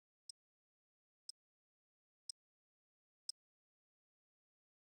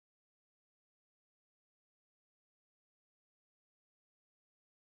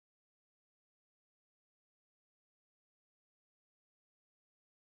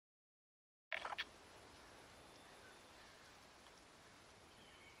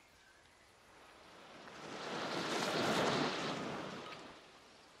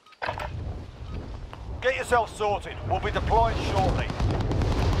Get yourself sorted. We'll be deploying shortly.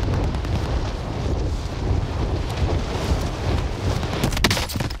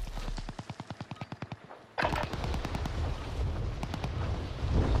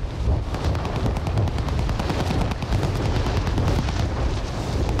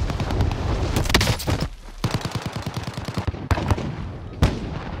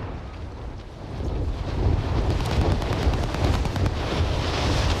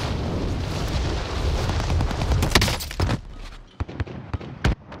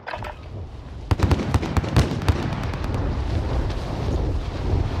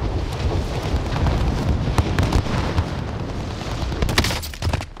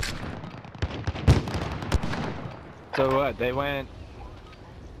 So what? They went.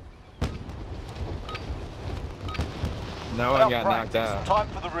 No one got knocked out. Time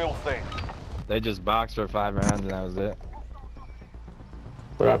for the real thing. They just boxed for 5 rounds and that was it.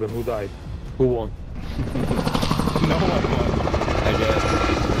 What happened? Who died? Who won? No one won, I guess.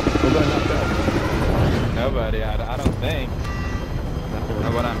 Who got knocked out? Nobody, I don't think.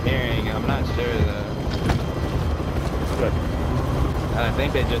 From what I'm hearing, I'm not sure though. Good. And I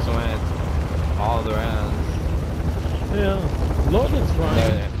think they just went all the rounds. Yeah, Logan's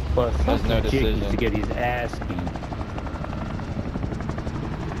fine, but there's no Jake decision. needs to get his ass beat.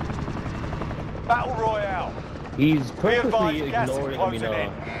 Battle Royale. He's purposely gas is ignoring, closing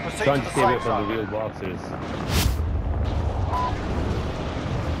in. Proceed trying to to the stay away safe from zone. the real boxers.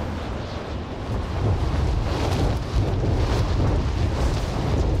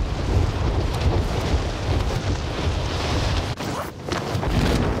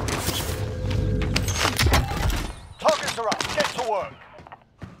 Targets are up. Get to work.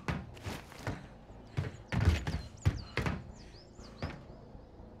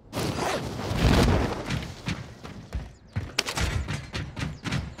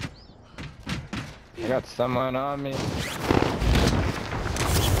 I got someone on me.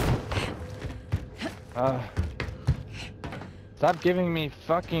 Stop giving me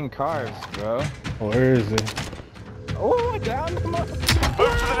fucking cars, bro. Where is he? Oh, down the move.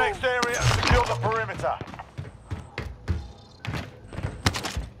 Move to the next area and secure the perimeter.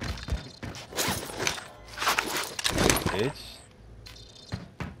 Bitch.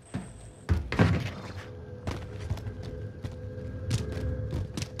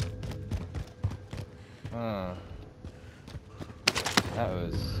 That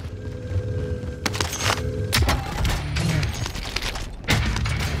was...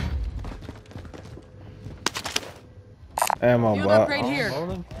 Ammo Field box. upgrade here.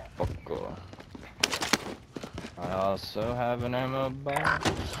 I also have an ammo box.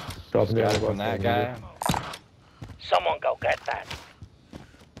 Just Got it from that guy. Someone go get that.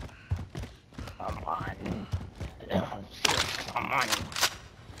 Someone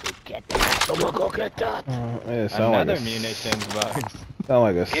get that. Someone go get that. Yeah, sound Another like munitions box. sound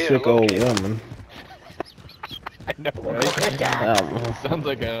like a sick old woman. I know, Go right? get that. Sounds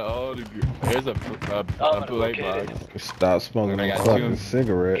like an old... Here's a plate box. Stop smoking I them got fucking two.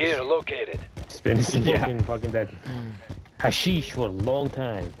 cigarettes. Here, located. It's been Yeah. fucking that hashish for a long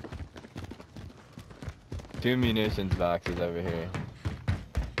time. 2 munitions boxes over here.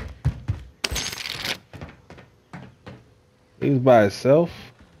 He's by himself.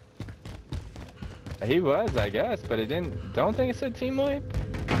 He was, I guess, but it didn't... Don't think it said team wipe?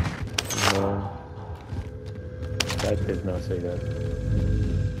 No. That did not say that.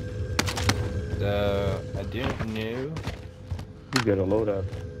 So, I didn't know. You got a loadout.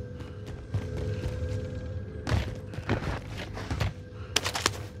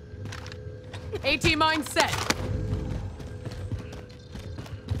 AT mine set.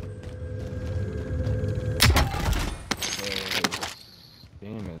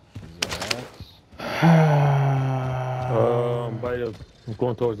 By the, I'm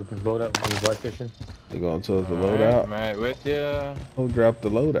going towards the loadout on the buy station. You going towards the loadout? Right with you. Who dropped the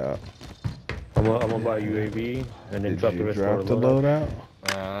loadout? I'm gonna buy UAV and then Did drop the you rest drop for the the loadout.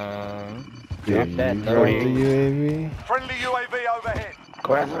 loadout? Drop Did that you drop the load. UAV? Friendly UAV overhead.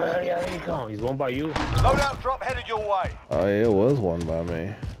 Grab her, yeah, there you go. He's one by you. Loadout drop headed your way. Oh, yeah, it was one by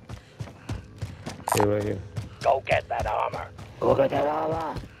me. Hey, right here. Go get that armor. Go get that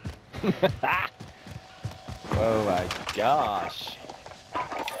armor. Oh my gosh.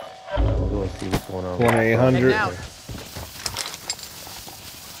 We'll go see what's going on. 1-800. Heading out.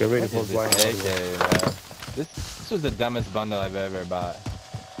 Get ready What for is flying. this AK, bro? This was the dumbest bundle I've ever bought.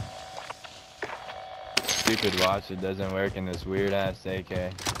 Stupid watch, it doesn't work in this weird ass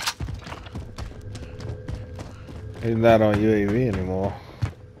AK. He's not on UAV anymore.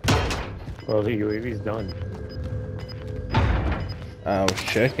 Well, the UAV's done. I was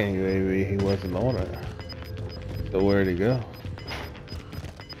checking UAV, he wasn't on it. So where'd he go?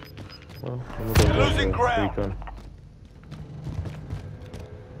 Well, I'm gonna go Losing back to ground. recon.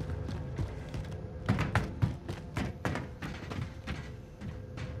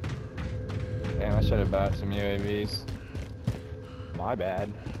 Damn, I should have bought some UAVs. My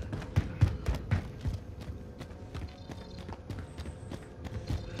bad.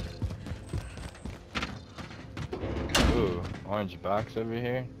 Ooh, orange box over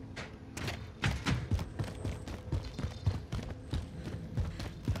here.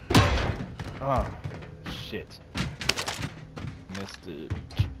 Oh, shit. Missed it.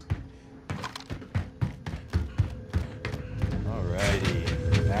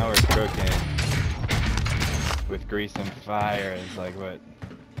 Alrighty, now we're cooking. With grease and fire, is like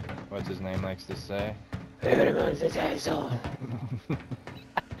what's his name likes to say. Everyone's a asshole.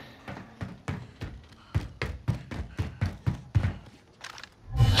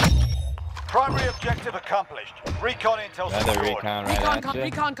 Primary objective accomplished. Recon intel Another secured. recon right at you.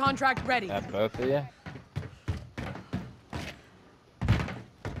 Recon contract ready. At both of you.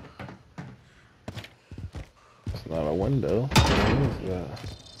 It's not a window. What is that?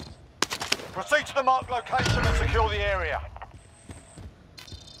 Proceed to the marked location and secure the area.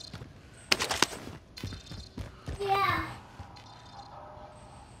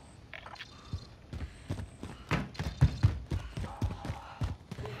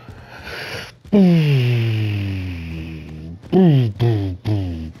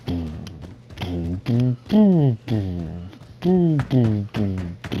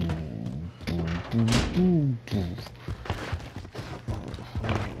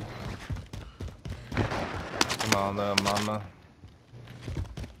 Come on, little mama.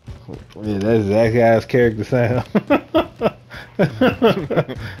 Yeah, that's that guy's character sound.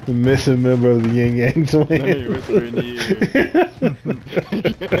 The missing member of the Yin Yang Let me Twins. whisper in the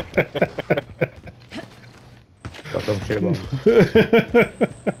Talk some shit about me. ear.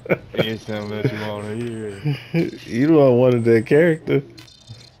 Here's something that you want to hear. You don't wanted that character.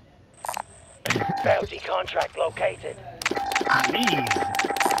 Bounty contract located.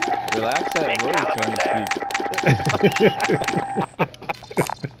 Relax that Big voice when you caliber speak.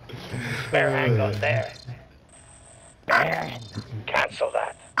 Spare handgun there. Cancel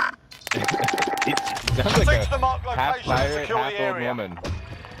that. Sounds Proceed like to the marked a half location and pirate, secure half the old area. woman.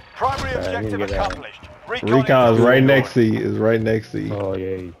 Primary I objective didn't get that. accomplished. Recon Recon's intel right secured. next to you. Is right next to you. Oh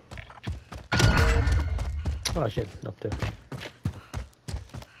yeah. Oh shit, up there.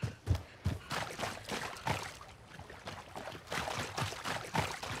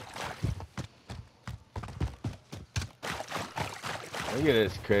 Look at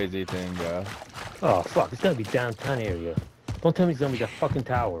this crazy thing, bro. Oh fuck, it's gonna be downtown area. Don't tell me it's gonna be the fucking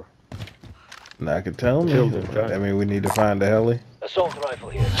tower. Now I can tell me. Children, right? I mean, we need to find the heli. Assault rifle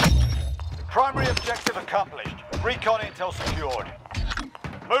here. Primary objective accomplished. Recon intel secured.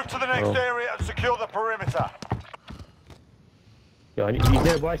 Move to the next Oh. area and secure the perimeter. Yo, is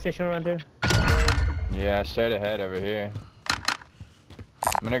there a buy station around there? Yeah, straight ahead over here.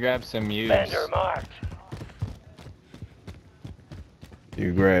 I'm gonna grab some use. Vendor marked.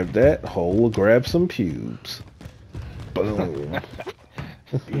 You grab that hole, grab some pubes. Boom.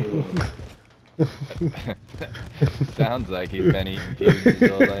 Sounds like he's been eating pubes his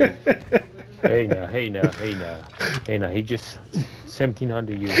whole life. Hey now, hey now, hey now. Hey now, he just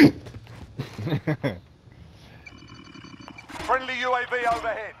 1700 years. Friendly UAV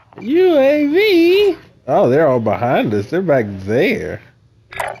overhead. UAV? Oh, they're all behind us. They're back there.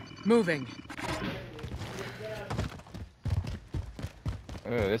 Moving.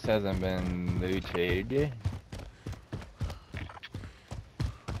 Oh, this hasn't been looted.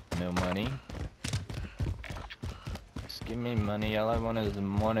 No money. Just give me money. All I want is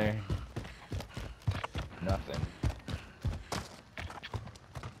money. Nothing.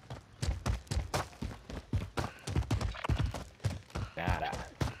 Nada.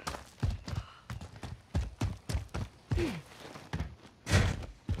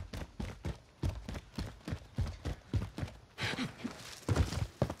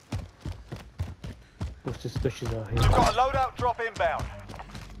 What's suspicious out You've here? got a loadout drop inbound.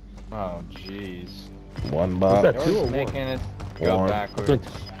 Oh, jeez. One What's that, box. two or Yours one? making it go One. backwards.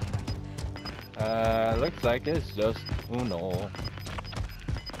 Looks like it's just uno.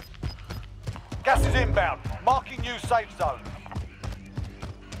 Gas is inbound. Marking new safe zone.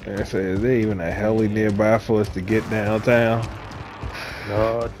 I say, is there even a heli nearby for us to get downtown?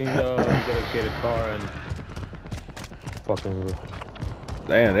 No, I think you gotta get a car and fucking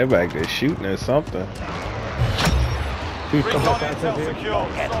Damn, they're back there shooting at something. shoot Recon couple guys intel up here.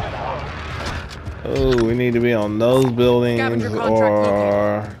 secured. Solid work. Oh, we need to be on those buildings Scavenger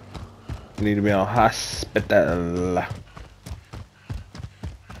contract or Need to be on hospital.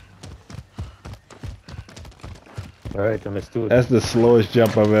 Alright, then let's do it. That's the slowest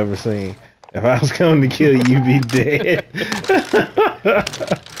jump I've ever seen. If I was coming to kill you, you'd be dead.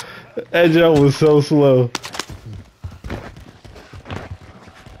 That jump was so slow.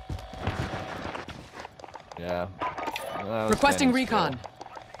 Yeah. That was Requesting kinda recon.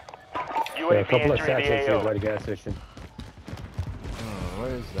 Yeah, a UAV couple of entering satchels the here by AO. the gas station.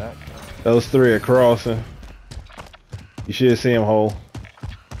 What is that? Those three are crossing. You should see him whole.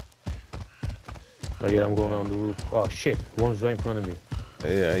 Oh yeah, I'm going on the roof. Oh shit, one's right in front of me.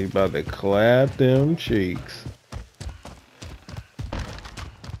 Yeah, he about to clap them cheeks.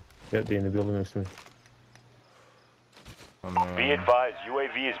 Yep, they're in the building next to me. Be advised,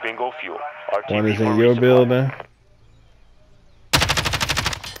 UAV is bingo fuel. RTB One is for in your resupply. building.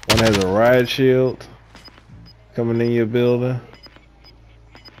 One has a riot shield coming in your building.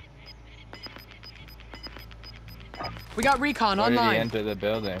 We got recon Where did he online. enter the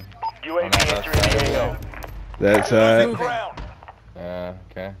building? UAV On that entering left side the over AO. That's Losing right. ground.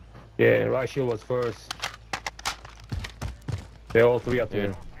 Okay. Yeah, right shield was first. They're all three up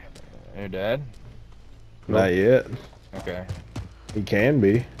Dude. there. You're dead? Not yet. Okay. He can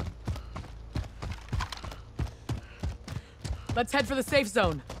be. Let's head for the safe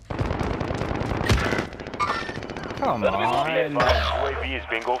zone. Come Be on. advised, UAV is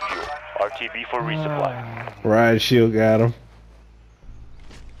bingo fuel. RTB for resupply. Riot shield got him.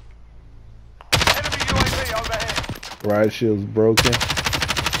 Enemy UAV overhead. Riot shield's broken.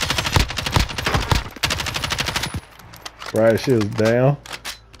 Riot shield's down.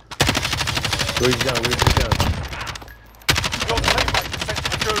 Reach down, reach down. Your teammates are sent to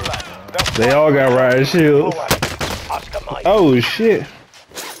the gulag. They'll They all got riot shields. Oscar Mike. Oh shit.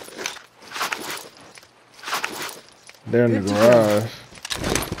 They're in the garage.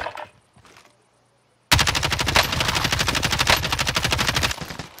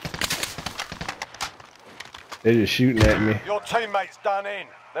 They're just shooting at me. Your teammates done in.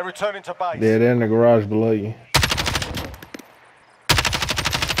 They're returning to base. Yeah, they're in the garage below you.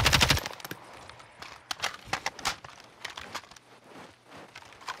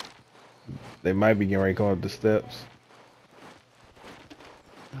 They might be getting ready to go up the steps.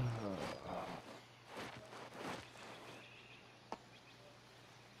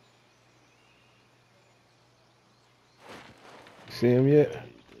 See him yet?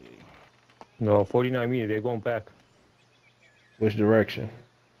 No, 49 meters, they're going back. Which direction?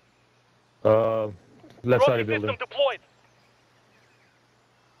 Left side of the building. deployed.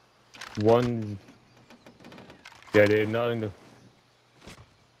 One. Yeah, they're not in the.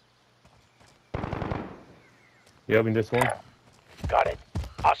 Yep, in this one. Got it.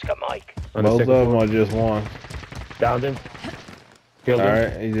 Oscar Mike. On the Both of second them floor. are just one. Downed him. Killed him.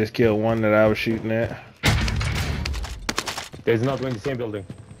 Alright, he just killed one that I was shooting at. There's another one in the same building.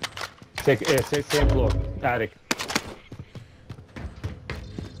 Same floor. Attic.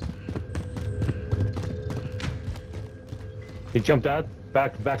 He jumped out.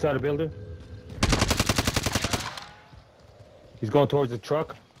 Backside of the building. He's going towards the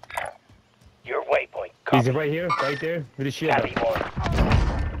truck. Your waypoint. He's Copy. right here, right there, with his shield Happy up.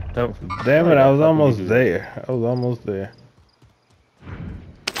 one. No. Damn it, Why I the was fuck would almost he do that? there. I was almost there.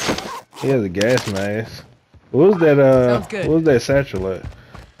 He has a gas mask. What was that, Sounds good. what was that satchel at?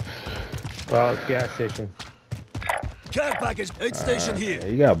 Gas station. Care package aid station here. Yeah,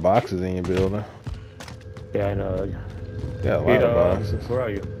 you got boxes in your building. Yeah, I know. You got a lot of boxes. Where are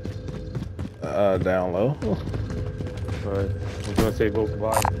you? Down low. Alright. I was gonna say vote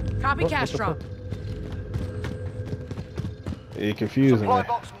bye. Copy What cash the drop. You're confusing Supply me.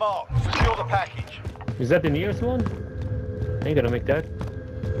 box marked. Secure the package. Is that the nearest one? I ain't gonna make that.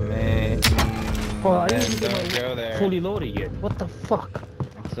 Man. Well, I then didn't even don't get go my there. fully loaded yet. What the fuck?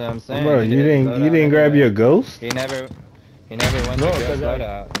 That's what I'm saying. Bro, you didn't grab your ghost? He never went No, to go 'cause I-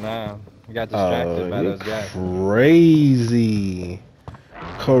 loadout. No. He got distracted by you're those guys. crazy.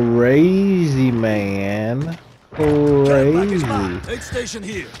 Crazy, man. Care package Crazy. marked aid station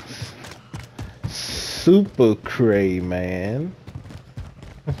here. Super cray, man.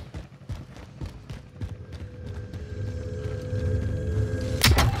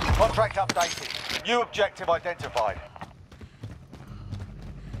 Contract updated. New objective identified.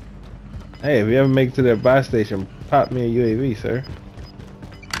 Hey, if you ever make it to that buy station, pop me a UAV, sir.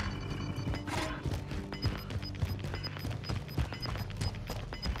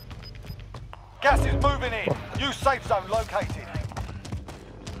 Gas is moving in. New safe zone located.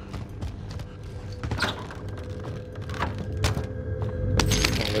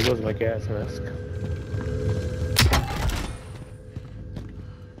 Oh, there goes my gas mask.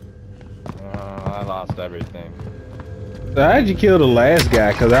 lost everything. So how'd you kill the last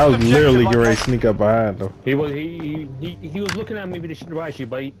guy? Cause I was literally getting ready to sneak up behind him. He was looking at me with the right shoe,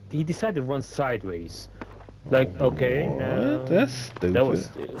 but he decided to run sideways. Like, okay, What? That's stupid. that was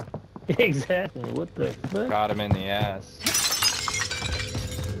exactly what the fuck. Got him in the ass.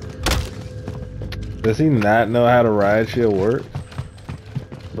 Does he not know how the ride shit works?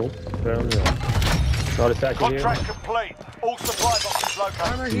 Nope, apparently not. Not a statue here. Contract complete. All supply boxes located.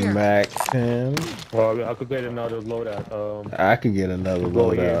 Armor here. Mac 10. Well, I could get another loadout. I could get another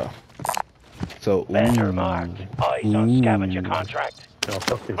Go here. loadout. So, Vendor marked. Eyes on scavenger contract. No,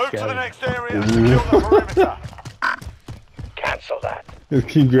 fuck this Move to the guy. next area and secure the perimeter. Cancel that. just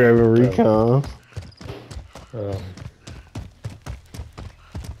keep grabbing recons.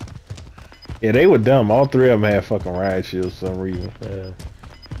 Yeah, they were dumb. All three of them had fucking ride shields for some reason. Yeah.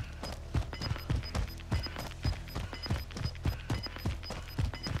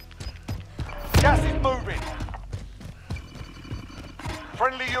 Gas is moving.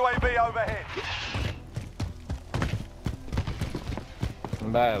 Friendly UAV overhead.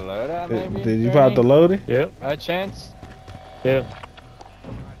 Buy a loadout, maybe? Did you pop the loading? Yep. By chance? Yeah.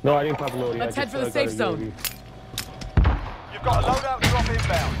 No, I didn't pop loading. Let's head for the safe zone. You've got a loadout drop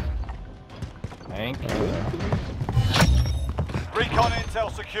inbound. Thank you. Recon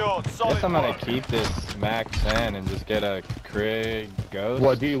intel secured. Solid Guess I'm gonna work. keep this Mac 10 and just get a Krig Ghost.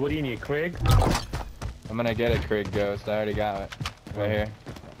 What do you need, Craig? I'm gonna get a Krig Ghost. I already got it. Right here.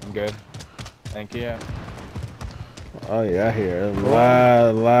 I'm good. Thank you. Oh yeah, I hear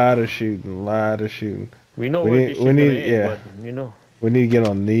a lot of shooting, We know We where need- this we shit need- gonna end, yeah. but, you know. We need to get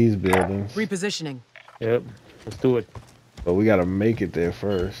on these buildings, Repositioning. Yep. Let's do it. but we gotta make it there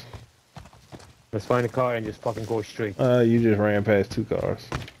first. Let's find a car and just fucking go straight. You just ran past two cars.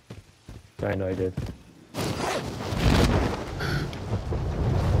 I know I did.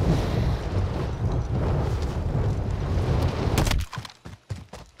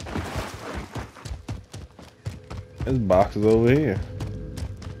 There's boxes over here.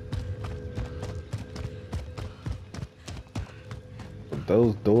 But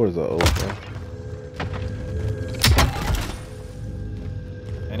those doors are open.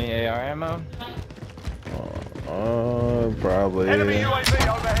 Any AR ammo? Probably. Enemy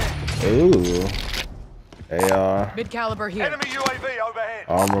UAV overhead. Ooh. AR. Mid-caliber here. Enemy UAV overhead.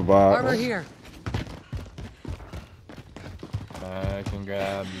 Armor box. Armor here. I can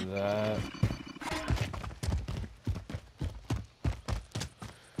grab that.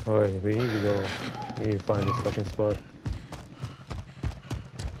 Alright, we need to go. We need to find this fucking spot.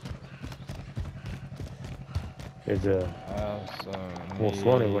 There's a most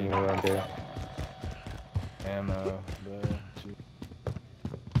wanted running around there. Ammo.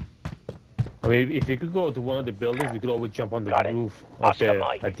 I mean, if you could go to one of the buildings, we could always jump on the Got it. roof up Oscar there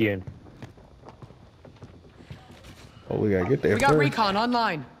Mike. at the end. Oh, we gotta get there We got first. recon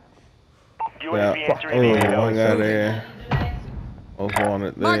online. UAV Yeah. entering the Oh, one AO. guy there. Most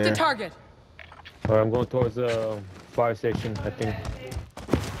wanted there. Mark the target. Alright, I'm going towards the fire station, I think.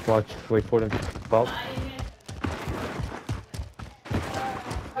 Watch, wait for them to pop.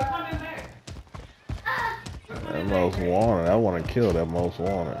 That most wanted. I want to kill that most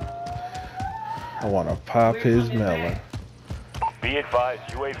wanted. I want to pop his melon. Be advised,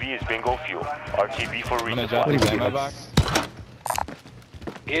 UAV is bingo fuel. RTB for I'm gonna drop resupply. this ammo box.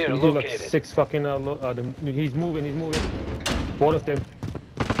 He's like 6 fucking, he's moving. One of them.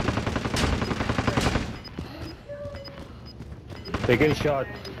 They're getting shot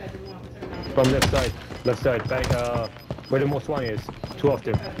from left side, back, where the most one is. 2 of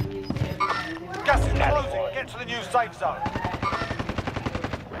them. Gas is closing. Get to the new safe zone.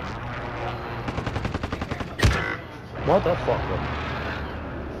 What the fuck, bro?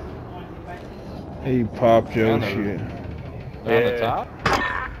 He popped your On the- shit. They're on the top?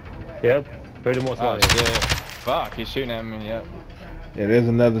 Yep, where the most Oh one is. shit. Fuck, he's shooting at me, yep. Yeah, there's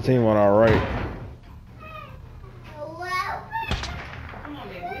another team on our right.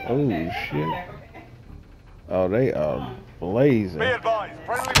 Oh shit. Oh, they are blazing. Be advised.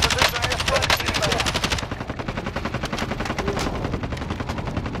 Friendly precision airstrike inbound.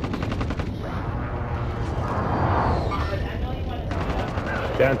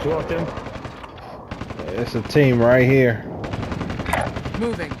 Down 2 of them. It's a team right here.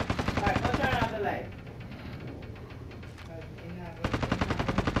 Moving.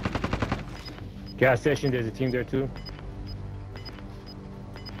 Gas station, there's a team there too.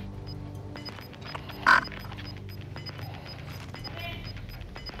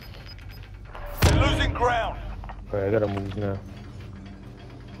 They're losing ground. Alright, I gotta move now.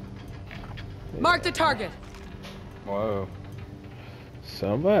 Mark the target. Whoa.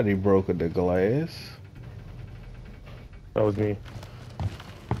 Somebody broke the glass. That was me.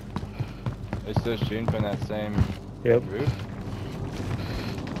 They still shooting from that same Yep. roof?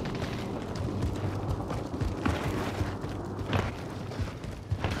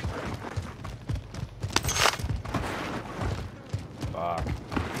 Fuck.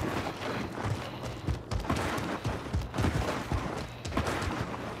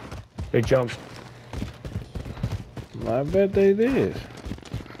 They jumped. I bet they did.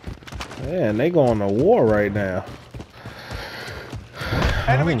 Man, they going to war right now.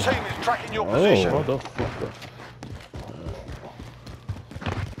 Enemy team is tracking your position. Motherfucker.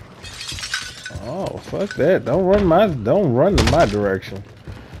 Oh, fuck that. Don't run in my direction.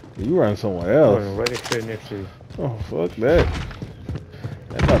 You run somewhere else. Oh, right straight next to you. Oh, fuck that.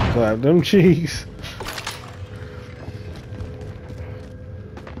 That about to clap them cheeks.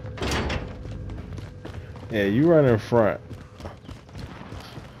 Yeah, you run in front.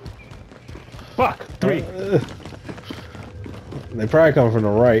 Fuck! 3. They probably come from the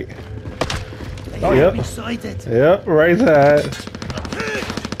right. Oh, Yep. Excited. Yep, right side.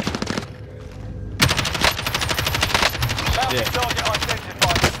 Bounty target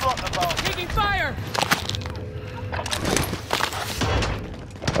identified. Slot the bomb. Taking fire!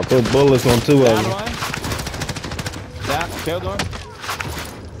 I put bullets on 2 of Down them. one. Down, killed one.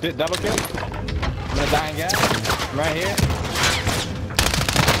 Double kill. I'm gonna die guy. Right here.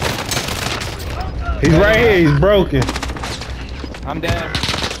 He's right here, he's broken. I'm dead.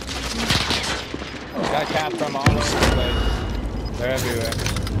 Got caps from all over the place. They're everywhere.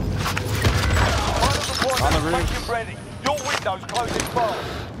 On the roof. Make it ready. Your window's closing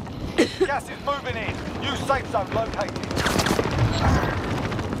fast. Gas is moving in. New safe zone located.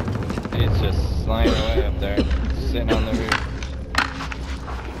 It's just sliding away up there. Sitting on the roof.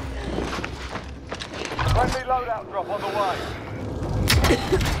 Friendly loadout drop on the way.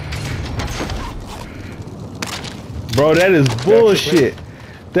 Bro, that is bullshit.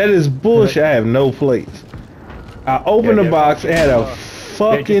 That is bullshit. I have no plates. I opened the box, it had a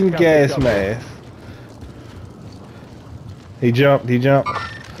fucking gas mask. He jumped.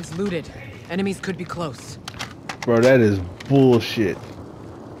 It's looted. Enemies could be close. Bro, that is bullshit.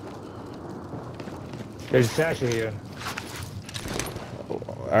 There's a stash in here.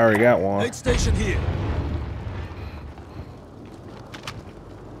 I already got one. Aid station here.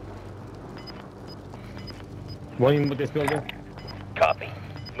 One in this building. Copy.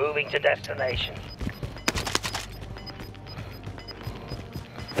 Moving to destination.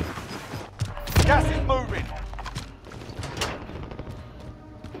 Gas is moving.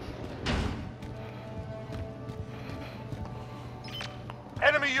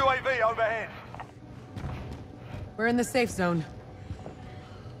 Enemy UAV overhead. We're in the safe zone.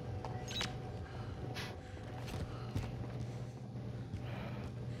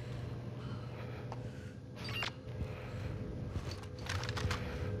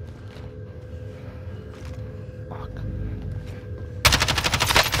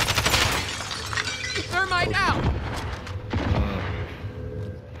 Thermite out!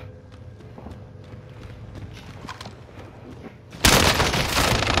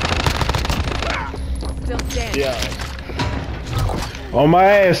 Still standing. Yeah. On my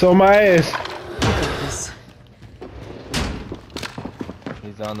ass, on my ass.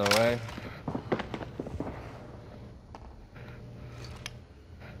 He's on the way.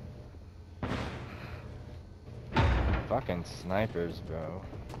 Fucking snipers, bro.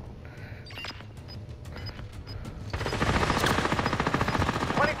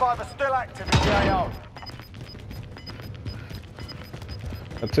 Are still active in the AO.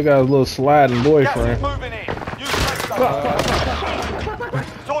 I took out his little sliding Gas is boyfriend. moving in. You safe zone.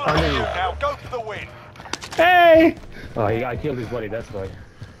 It's all up to you now. Go for the win. Hey! Oh, I killed his buddy, that's why.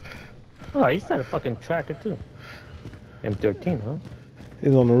 Oh, he's got a fucking tracker too. M13, huh?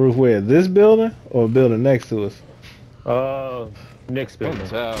 He's on the roof where? This building or a building next to us? Next building.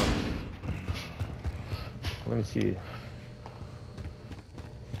 Couldn't tell. Let me see.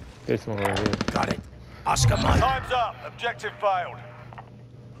 This one right here. Got it. Oscar Mike. Time's up. Objective failed.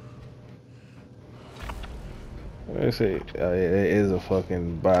 Let's see. Oh, yeah, it is a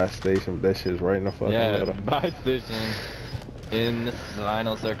fucking buy station. That shit's right in the fucking Yeah, middle. buy station in the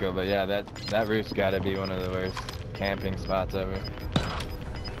final circle, but yeah, that roof's gotta be one of the worst camping spots ever.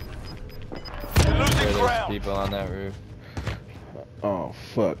 You're losing There's ground. people on that roof. Oh,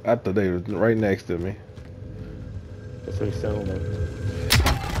 fuck. I thought they was right next to me. That's what he's selling them.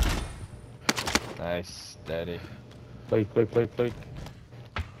 Nice, steady. Plate.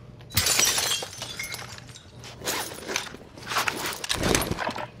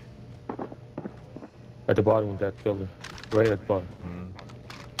 At the bottom of that building. Right at the bottom.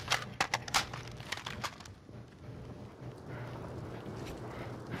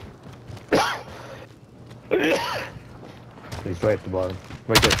 He's right at the bottom.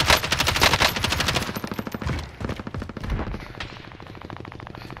 Right there.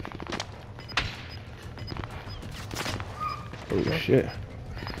 Oh shit.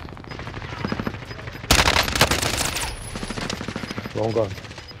 Wrong gun.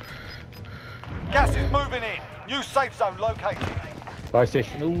 Gas is moving in. New safe zone located. Fire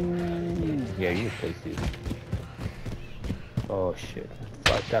station. Ooh. Yeah, you place it. Oh shit.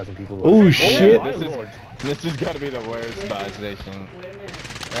 5,000 people. Oh shit. This has got to be the worst buy station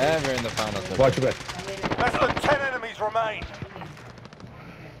ever in the final. Watch your back. Less than 10 enemies remain.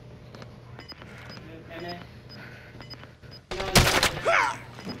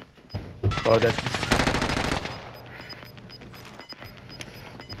 Oh, that's.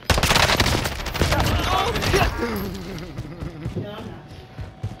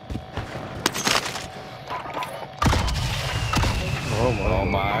 Oh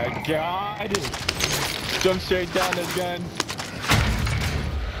my god! Jump straight down this gun.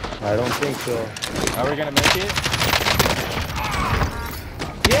 I don't think so. Are we gonna make it?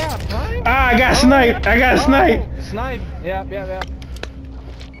 Yeah, Prime. Ah, I got sniped. I got sniped. Snipe. Yep.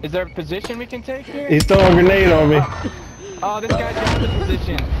 Is there a position we can take here? He's throwing a grenade on me. Oh, this guy's got the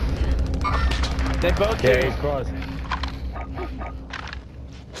position. They both do. Yeah, he's crossed.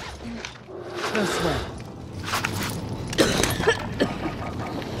 No sweat.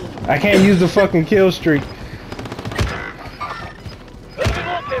 I can't use the fucking kill streak.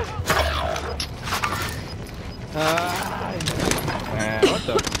 Man, what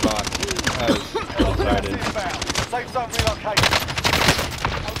the fuck? That was retarded. Safe zone relocated.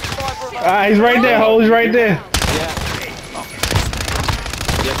 Ah, he's right there, Hole. He's right there. Yeah,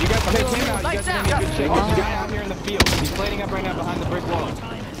 you guys take him out. You guys are doing a good shake. There's a guy out here in the field. He's plating up right now behind the brick wall.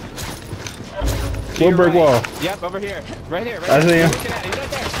 What brick wall? Yep, over here. Right here. I see him. He's right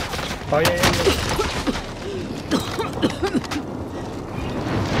there. Oh, yeah.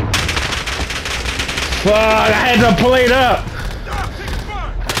 Fuck, I had to plate up.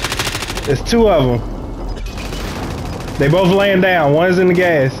 There's two of them. They both laying down. One is in the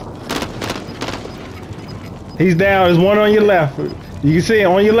gas. He's down. There's one on your left. You can see it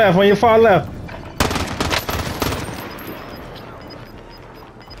on your left, on your far left.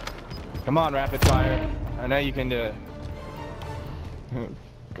 Come on, rapid fire. I know you can do it.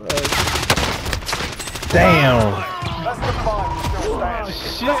 Damn. Less than 5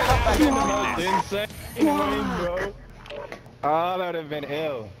 still standing. Shit, the most insane win, bro. Oh, that would have been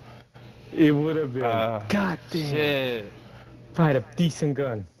ill. It would have been. God damn. Shit. If I had a decent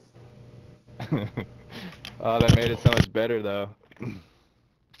gun. Oh, that made it so much better, though.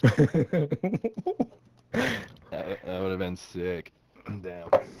 That would have been sick. Damn.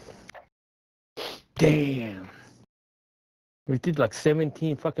 Damn. We did like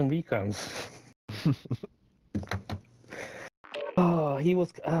 17 fucking recons. Oh, he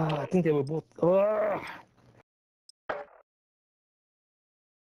was. I think they were both.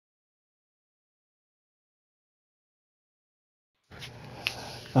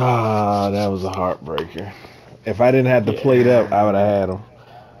 Ah, that was a heartbreaker. If I didn't have the plate up, I would have had him.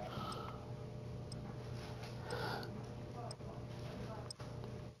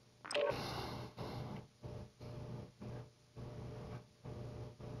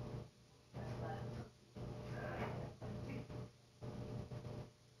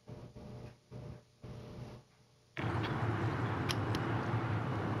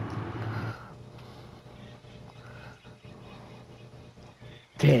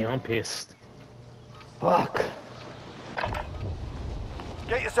 Damn, I'm pissed. Fuck.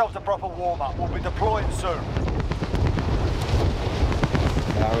 Get yourselves a proper warm-up. We'll be deploying soon.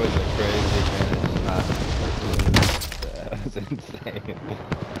 That was a crazy finish. That was insane.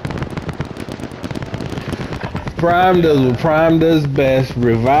 Prime does what Prime does best.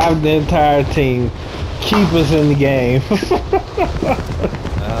 Revive the entire team. Keep us in the game. Yeah,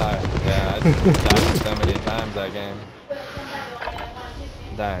 I died so many times that game.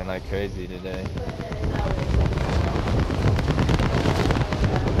 Dying like crazy today.